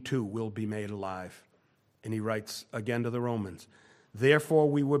so we too will be made alive. And he writes again to the Romans, therefore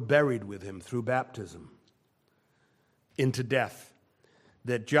we were buried with him through baptism into death,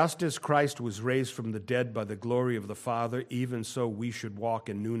 that just as Christ was raised from the dead by the glory of the Father, even so we should walk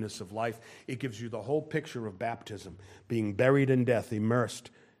in newness of life. It gives you the whole picture of baptism, being buried in death,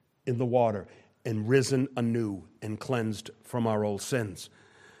 immersed in the water, and risen anew and cleansed from our old sins.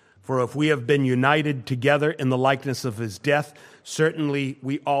 For if we have been united together in the likeness of his death, certainly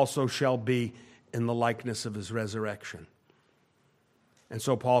we also shall be in the likeness of his resurrection. And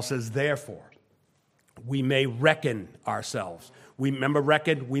so Paul says, therefore, we may reckon ourselves. We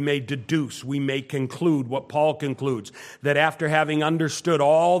may deduce, we may conclude what Paul concludes, that after having understood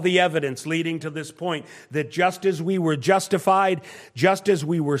all the evidence leading to this point, that just as we were justified, just as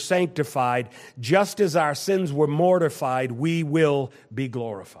we were sanctified, just as our sins were mortified, we will be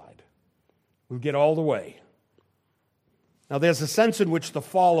glorified. We'll get all the way. Now there's a sense in which the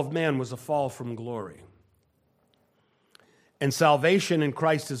fall of man was a fall from glory. And salvation in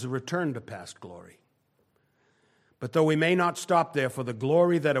Christ is a return to past glory. But though we may not stop there, for the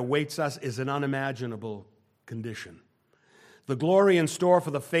glory that awaits us is an unimaginable condition. The glory in store for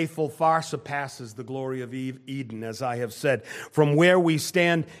the faithful far surpasses the glory of Eden, as I have said. From where we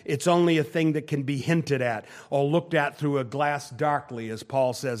stand, it's only a thing that can be hinted at or looked at through a glass darkly, as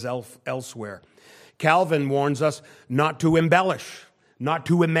Paul says elsewhere. Calvin warns us not to embellish, not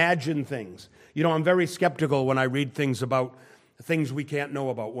to imagine things. You know, I'm very skeptical when I read things about things we can't know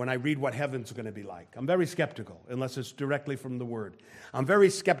about, when I read what heaven's going to be like. I'm very skeptical, unless it's directly from the Word. I'm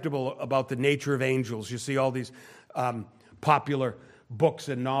very skeptical about the nature of angels. You see all these popular books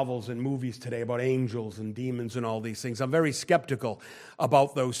and novels and movies today about angels and demons and all these things. I'm very skeptical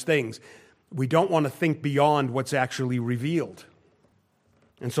about those things. We don't want to think beyond what's actually revealed.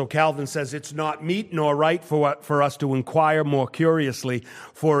 And so Calvin says, it's not meet nor right for us to inquire more curiously,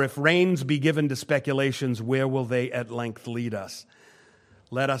 for if reins be given to speculations, where will they at length lead us?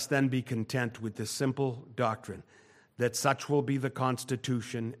 Let us then be content with this simple doctrine, that such will be the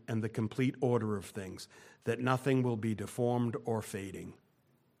constitution and the complete order of things, that nothing will be deformed or fading.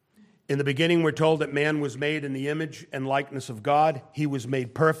 In the beginning, we're told that man was made in the image and likeness of God. He was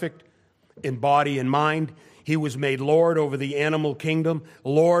made perfect in body and mind. He was made Lord over the animal kingdom,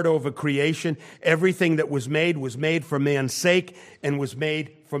 Lord over creation. Everything that was made for man's sake and was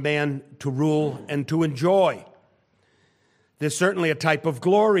made for man to rule and to enjoy. There's certainly a type of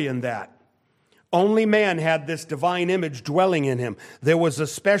glory in that. Only man had this divine image dwelling in him. There was a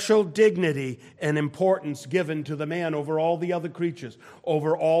special dignity and importance given to the man over all the other creatures,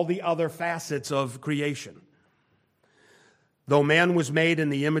 over all the other facets of creation. Though man was made in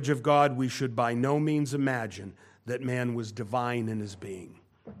the image of God, we should by no means imagine that man was divine in his being.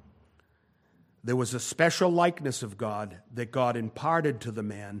 There was a special likeness of God that God imparted to the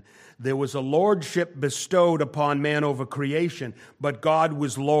man. There was a lordship bestowed upon man over creation, but God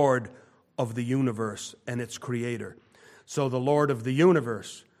was Lord of the universe and its creator. So the Lord of the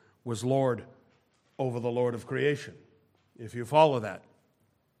universe was Lord over the Lord of creation, if you follow that.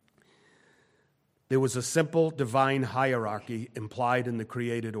 There was a simple divine hierarchy implied in the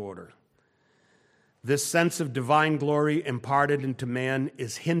created order. This sense of divine glory imparted into man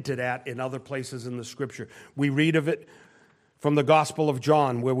is hinted at in other places in the Scripture. We read of it from the Gospel of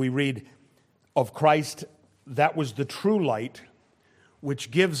John, where we read of Christ, that was the true light,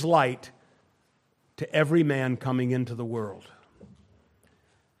 which gives light to every man coming into the world.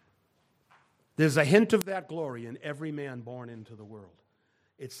 There's a hint of that glory in every man born into the world.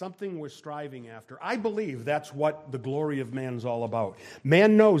 It's something we're striving after. I believe that's what the glory of man's all about.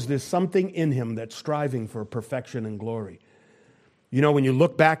 Man knows there's something in him that's striving for perfection and glory. You know, when you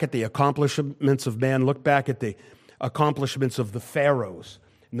look back at the accomplishments of man, look back at the accomplishments of the pharaohs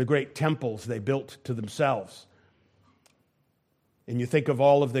and the great temples they built to themselves. And you think of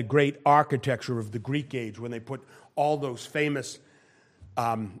all of the great architecture of the Greek age when they put all those famous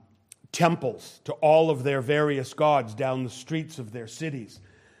temples to all of their various gods down the streets of their cities.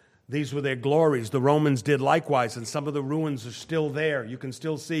 These were their glories. The Romans did likewise, and some of the ruins are still there. You can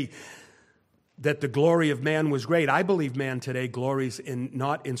still see that the glory of man was great. I believe man today glories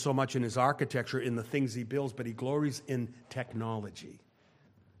not in so much in his architecture, in the things he builds, but he glories in technology.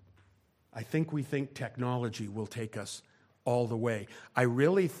 I think we think technology will take us all the way. I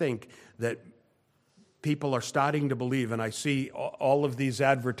really think that people are starting to believe, and I see all of these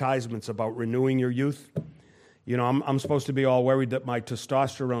advertisements about renewing your youth. You know, I'm supposed to be all worried that my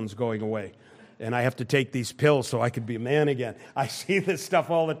testosterone's going away, and I have to take these pills so I could be a man again. I see this stuff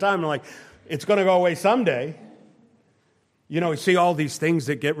all the time. I'm like, it's going to go away someday. You know, we see all these things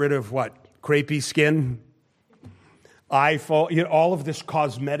that get rid of what? Crepey skin, iPhone, you know, all of this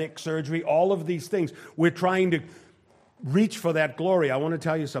cosmetic surgery, all of these things. We're trying to reach for that glory. I want to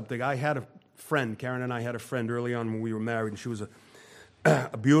tell you something. I had a friend, Karen and I had a friend early on when we were married, and she was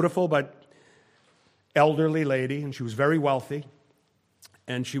a beautiful but elderly lady, and she was very wealthy,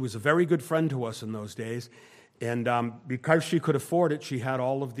 and she was a very good friend to us in those days. And because she could afford it, she had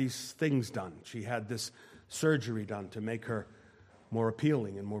all of these things done. She had this surgery done to make her more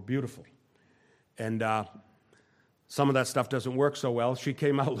appealing and more beautiful. And some of that stuff doesn't work so well. She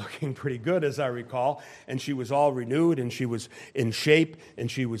came out looking pretty good, as I recall, and she was all renewed, and she was in shape, and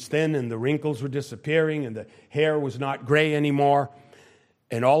she was thin, and the wrinkles were disappearing, and the hair was not gray anymore.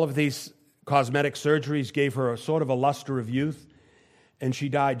 And all of these cosmetic surgeries gave her a sort of a luster of youth, and she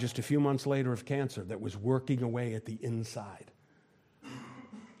died just a few months later of cancer that was working away at the inside.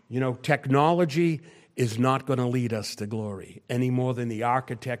 You know, technology is not going to lead us to glory any more than the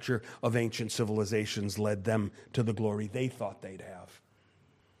architecture of ancient civilizations led them to the glory they thought they'd have.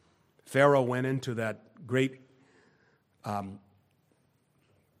 Pharaoh went into that great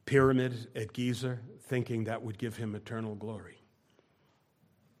pyramid at Giza thinking that would give him eternal glory.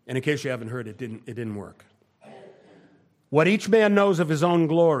 And in case you haven't heard, it didn't work. What each man knows of his own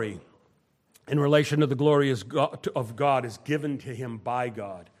glory in relation to the glory of God is given to him by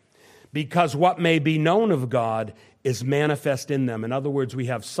God. Because what may be known of God is manifest in them. In other words, we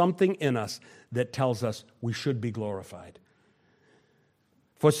have something in us that tells us we should be glorified.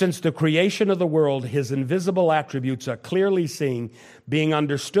 For since the creation of the world, his invisible attributes are clearly seen, being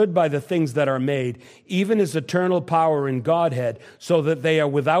understood by the things that are made, even his eternal power in Godhead, so that they are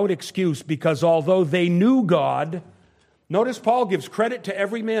without excuse, because although they knew God, notice Paul gives credit to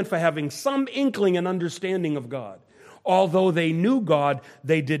every man for having some inkling and understanding of God. Although they knew God,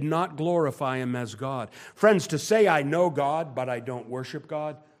 they did not glorify him as God. Friends, to say I know God, but I don't worship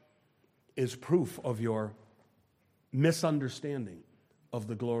God, is proof of your misunderstanding of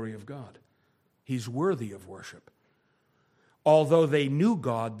the glory of God. He's worthy of worship. Although they knew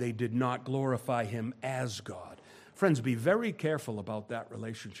God, they did not glorify him as God. Friends, be very careful about that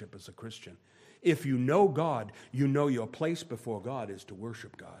relationship as a Christian. If you know God, you know your place before God is to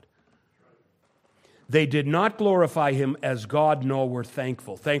worship God. They did not glorify him as God, nor were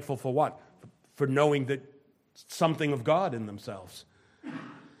thankful. Thankful for what? For knowing that something of God in themselves.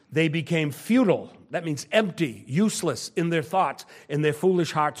 They became futile. That means empty, useless in their thoughts, and their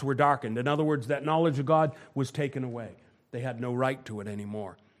foolish hearts were darkened. In other words, that knowledge of God was taken away. They had no right to it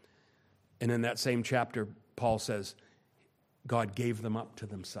anymore. And in that same chapter, Paul says, God gave them up to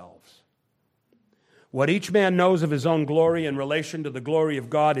themselves. What each man knows of his own glory in relation to the glory of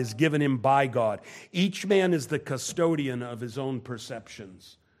God is given him by God. Each man is the custodian of his own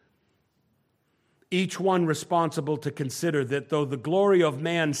perceptions. Each one responsible to consider that though the glory of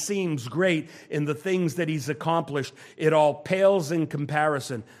man seems great in the things that he's accomplished, it all pales in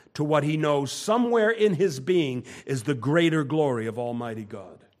comparison to what he knows somewhere in his being is the greater glory of Almighty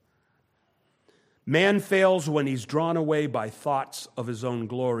God. Man fails when he's drawn away by thoughts of his own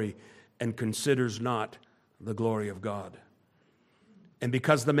glory and considers not the glory of God. And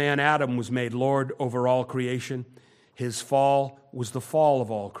because the man Adam was made Lord over all creation, his fall was the fall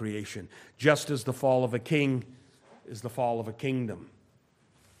of all creation, just as the fall of a king is the fall of a kingdom.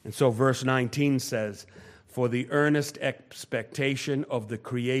 And so verse 19 says, for the earnest expectation of the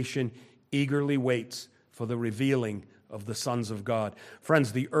creation eagerly waits for the revealing of the sons of God.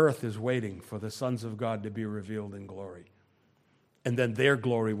 Friends, the earth is waiting for the sons of God to be revealed in glory. And then their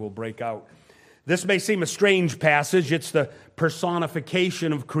glory will break out. This may seem a strange passage. It's the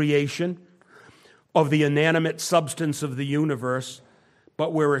personification of creation, of the inanimate substance of the universe.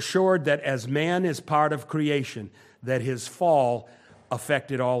 But we're assured that as man is part of creation, that his fall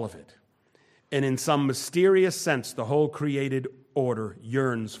affected all of it. And in some mysterious sense, the whole created order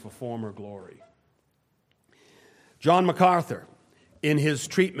yearns for former glory. John MacArthur, in his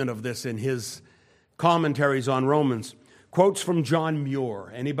treatment of this, in his commentaries on Romans, quotes from John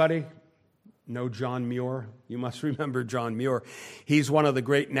Muir. Anybody know John Muir? You must remember John Muir. He's one of the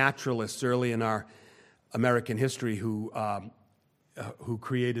great naturalists early in our American history who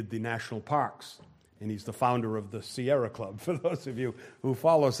created the national parks. And he's the founder of the Sierra Club, for those of you who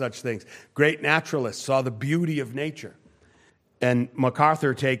follow such things. Great naturalist, saw the beauty of nature. And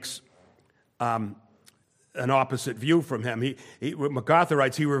MacArthur takes an opposite view from him. MacArthur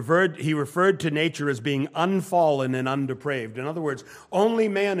writes, he referred to nature as being unfallen and undepraved. In other words, only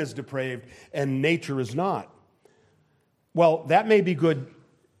man is depraved and nature is not. Well, that may be good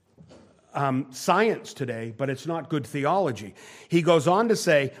science today, but it's not good theology. He goes on to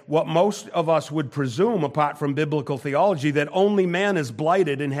say what most of us would presume, apart from biblical theology, that only man is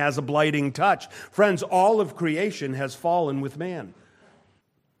blighted and has a blighting touch. Friends, all of creation has fallen with man.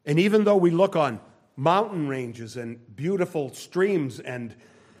 And even though we look on mountain ranges and beautiful streams and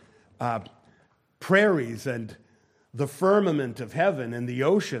prairies and the firmament of heaven and the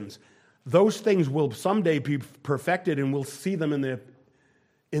oceans, those things will someday be perfected and we'll see them in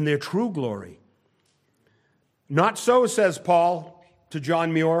their true glory. Not so, says Paul to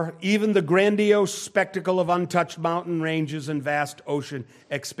John Muir, even the grandiose spectacle of untouched mountain ranges and vast ocean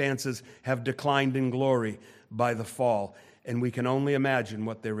expanses have declined in glory by the fall, and we can only imagine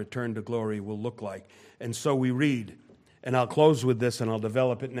what their return to glory will look like. And so we read, and I'll close with this and I'll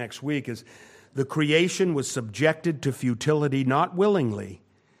develop it next week, is the creation was subjected to futility not willingly,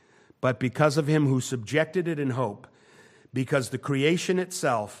 but because of him who subjected it in hope, because the creation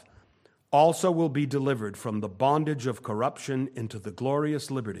itself also will be delivered from the bondage of corruption into the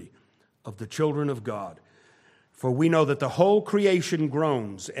glorious liberty of the children of God. For we know that the whole creation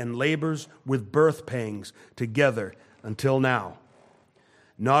groans and labors with birth pangs together until now.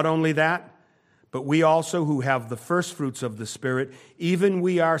 Not only that, but we also who have the first fruits of the Spirit, even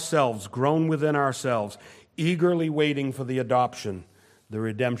we ourselves groan within ourselves, eagerly waiting for the adoption, the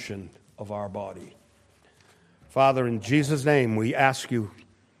redemption of our body. Father, in Jesus' name, we ask you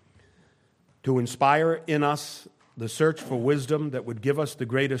to inspire in us the search for wisdom that would give us the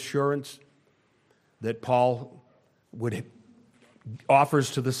great assurance that Paul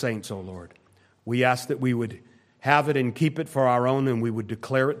offers to the saints, O Lord. We ask that we would have it and keep it for our own, and we would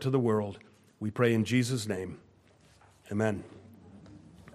declare it to the world. We pray in Jesus' name. Amen.